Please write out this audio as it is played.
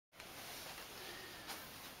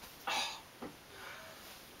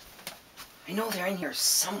I know they're in here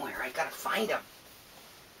somewhere. I gotta find them.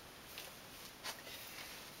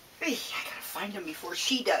 Hey, I gotta find them before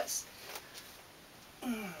she does.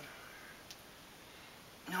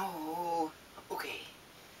 No. Okay.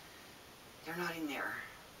 They're not in there.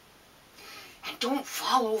 And don't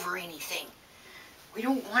fall over anything. We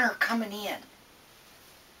don't want her coming in.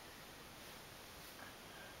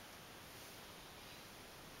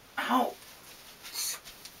 Ow.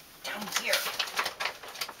 Down here.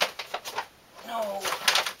 No.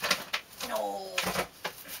 No.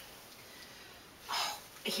 Oh,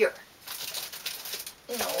 here.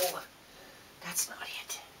 No. That's not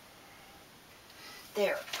it.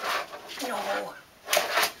 There. No.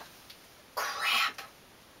 Crap.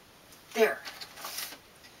 There.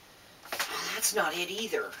 Oh, that's not it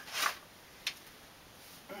either.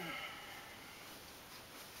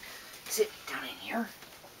 Is it down in here?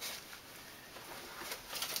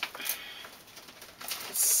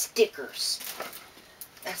 Stickers.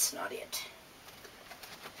 That's not it.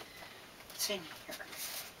 What's in here?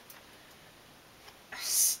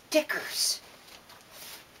 Stickers.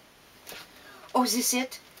 Oh, is this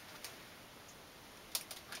it?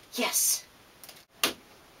 Yes.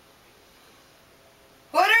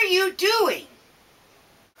 What are you doing?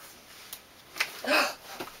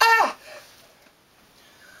 Ah!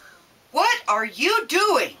 What are you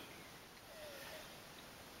doing?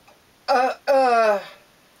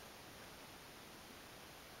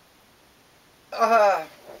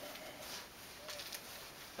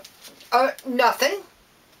 Nothing.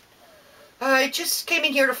 I just came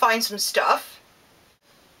in here to find some stuff.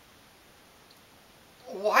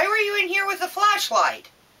 Why were you in here with a flashlight?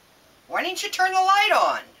 Why didn't you turn the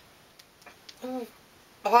light on?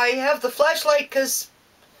 I have the flashlight because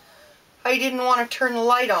I didn't want to turn the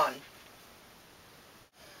light on.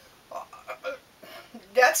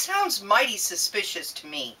 That sounds mighty suspicious to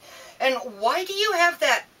me. And why do you have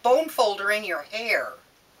that bone folder in your hair?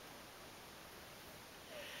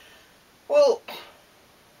 Well,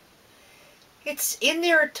 it's in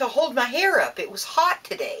there to hold my hair up. It was hot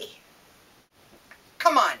today.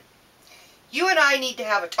 Come on. You and I need to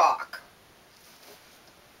have a talk.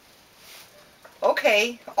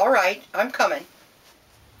 Okay, all right, I'm coming.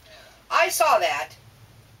 I saw that.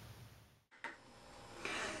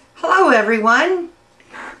 Hello, everyone.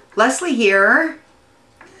 Leslie here.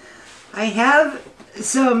 I have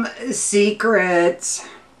some secrets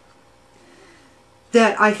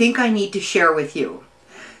that I think I need to share with you.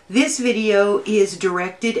 This video is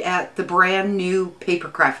directed at the brand new paper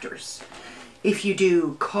crafters. If you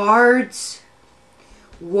do cards,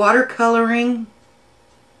 watercoloring,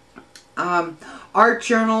 art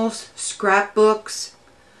journals, scrapbooks,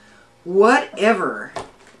 whatever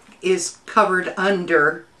is covered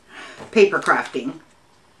under paper crafting,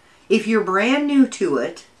 if you're brand new to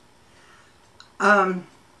it,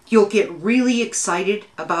 you'll get really excited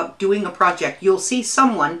about doing a project. You'll see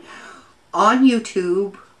someone on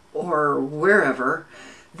YouTube or wherever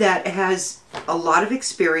that has a lot of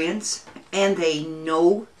experience and they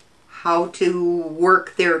know how to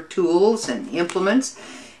work their tools and implements,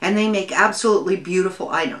 and they make absolutely beautiful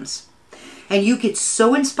items. And you get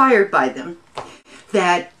so inspired by them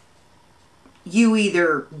that you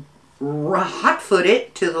either hot-foot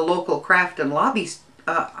it to the local craft and hobby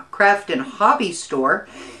store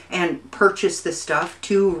and purchase the stuff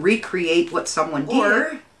to recreate what someone did,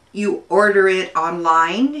 or you order it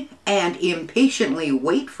online and impatiently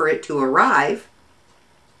wait for it to arrive,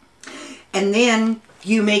 and then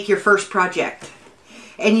you make your first project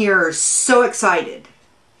and you're so excited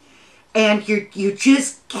and you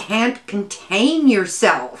just can't contain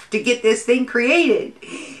yourself to get this thing created,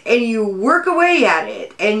 and you work away at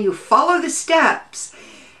it and you follow the steps,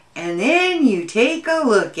 and then you take a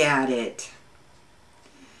look at it,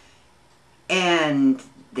 and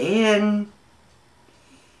then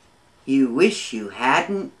you wish you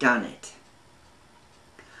hadn't done it.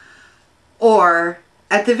 Or,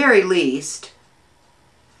 at the very least,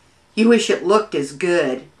 you wish it looked as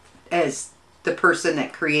good as the person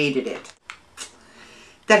that created it.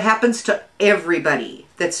 That happens to everybody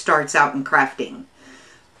that starts out in crafting.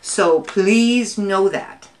 So please know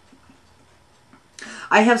that.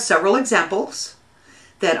 I have several examples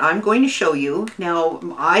that I'm going to show you. Now,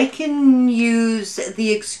 I can use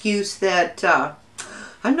the excuse that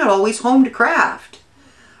I'm not always home to craft.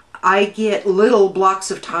 I get little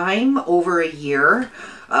blocks of time over a year,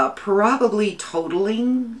 probably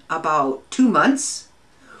totaling about 2 months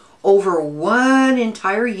over one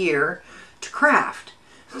entire year to craft.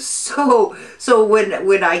 So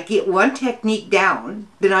when I get one technique down,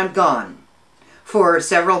 then I'm gone for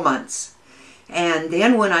several months. And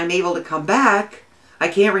then when I'm able to come back, I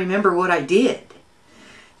can't remember what I did.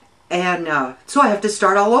 And so I have to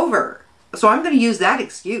start all over. So I'm going to use that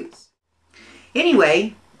excuse.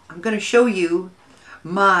 Anyway, I'm going to show you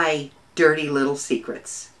my dirty little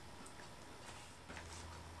secrets.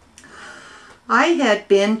 I had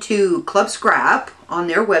been to Club Scrap on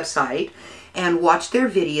their website and watched their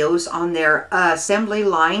videos on their assembly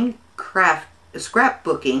line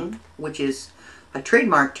scrapbooking, which is a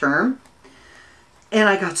trademark term. And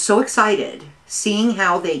I got so excited seeing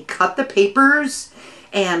how they cut the papers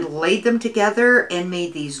and laid them together and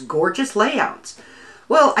made these gorgeous layouts.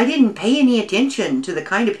 Well, I didn't pay any attention to the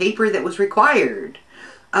kind of paper that was required,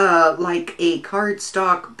 like a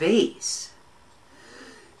cardstock base.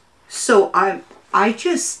 So I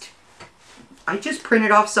just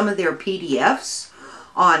printed off some of their PDFs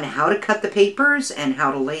on how to cut the papers and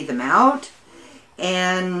how to lay them out.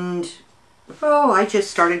 And, oh, I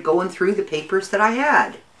just started going through the papers that I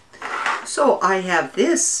had. So I have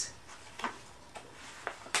this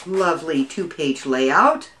lovely 2-page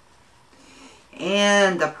layout.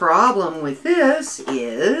 And the problem with this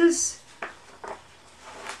is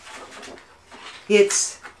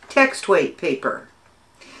it's text weight paper.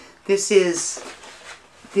 This is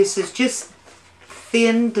just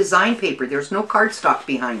thin design paper. There's no cardstock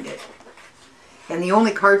behind it. And the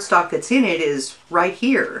only cardstock that's in it is right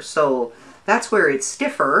here. So that's where it's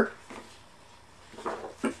stiffer.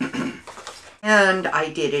 And I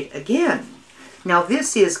did it again. Now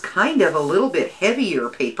this is kind of a little bit heavier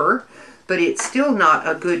paper, but it's still not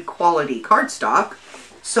a good quality cardstock.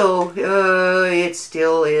 So it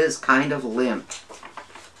still is kind of limp.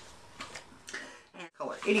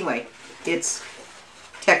 Anyway, it's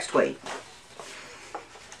text weight.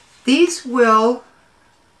 These will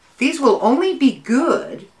only be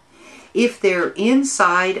good if they're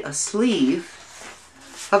inside a sleeve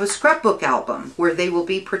of a scrapbook album where they will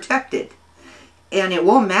be protected. And it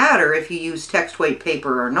won't matter if you use text weight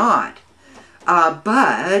paper or not.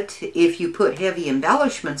 But if you put heavy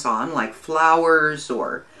embellishments on, like flowers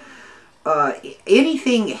or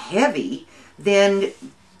anything heavy, then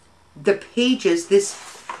the pages, this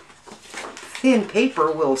thin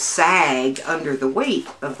paper will sag under the weight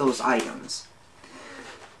of those items.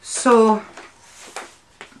 So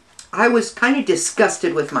I was kind of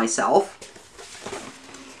disgusted with myself,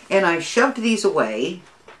 and I shoved these away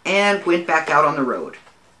and went back out on the road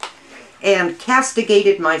and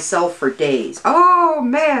castigated myself for days. Oh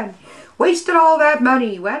man, wasted all that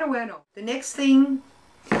money. Bueno. The next thing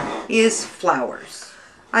is flowers.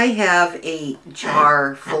 I have a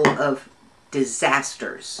jar full of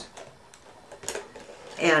disasters.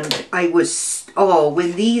 And I was,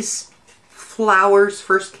 when these flowers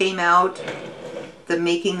first came out, the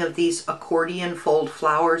making of these accordion fold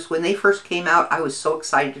flowers, when they first came out, I was so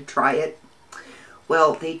excited to try it.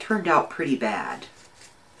 Well, they turned out pretty bad.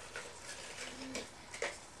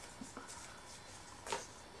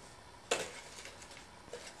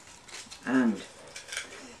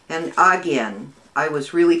 And again, I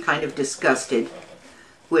was really kind of disgusted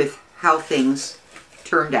with how things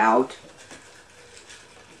turned out.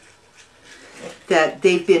 That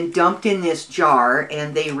they've been dumped in this jar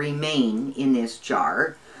and they remain in this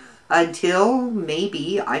jar until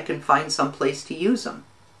maybe I can find some place to use them.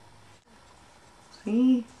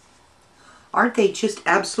 See? Aren't they just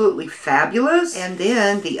absolutely fabulous? And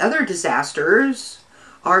then the other disasters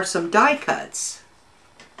are some die cuts.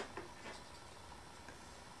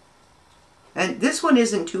 And this one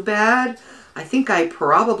isn't too bad. I think I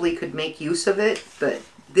probably could make use of it, but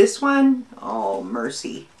this one, oh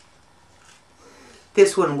mercy.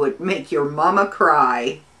 This one would make your mama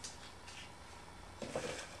cry.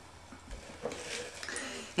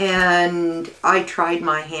 And I tried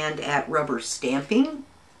my hand at rubber stamping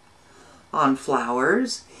on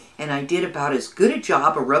flowers, and I did about as good a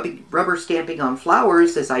job of rubber stamping on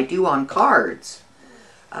flowers as I do on cards.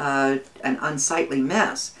 An unsightly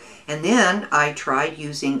mess. And then I tried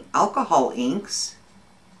using alcohol inks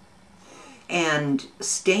and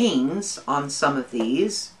stains on some of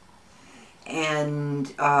these, and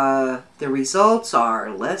the results are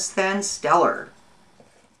less than stellar.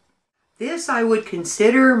 This I would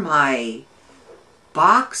consider my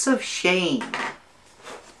box of shame.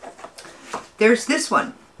 There's this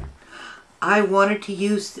one. I wanted to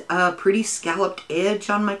use a pretty scalloped edge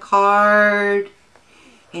on my card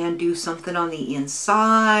and do something on the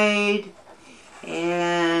inside,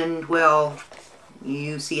 and well,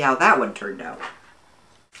 you see how that one turned out.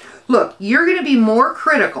 Look, you're going to be more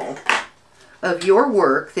critical of your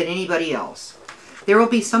work than anybody else. There will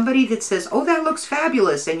be somebody that says, oh, that looks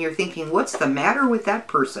fabulous, and you're thinking, what's the matter with that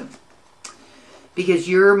person? because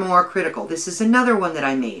you're more critical. This is another one that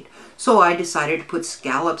I made. So I decided to put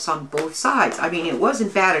scallops on both sides. I mean, it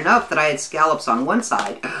wasn't bad enough that I had scallops on one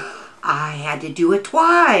side. I had to do it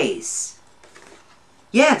twice.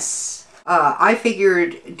 Yes. I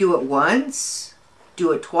figured do it once,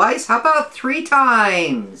 do it twice. How about 3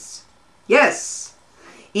 times? Yes,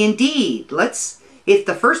 indeed. If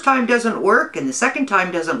the first time doesn't work and the second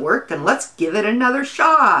time doesn't work, then let's give it another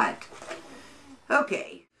shot.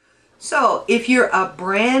 Okay. So if you're a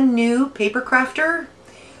brand new paper crafter,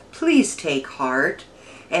 please take heart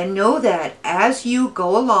and know that as you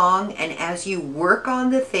go along and as you work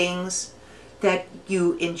on the things that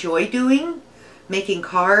you enjoy doing, making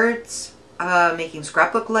cards, making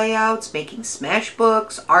scrapbook layouts, making smash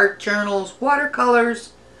books, art journals,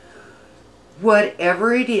 watercolors,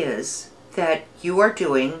 whatever it is that you are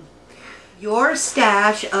doing, your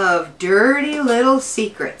stash of dirty little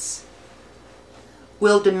secrets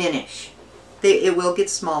will diminish. It will get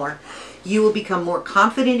smaller. You will become more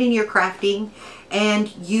confident in your crafting,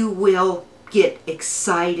 and you will get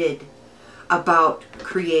excited about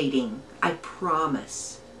creating. I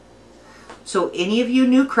promise. So any of you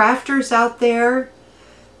new crafters out there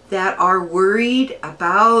that are worried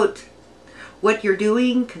about what you're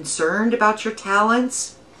doing, concerned about your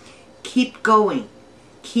talents, keep going,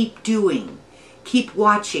 keep doing, keep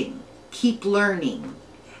watching, keep learning,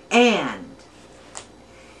 and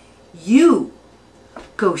you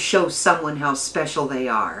go show someone how special they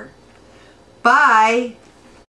are. Bye!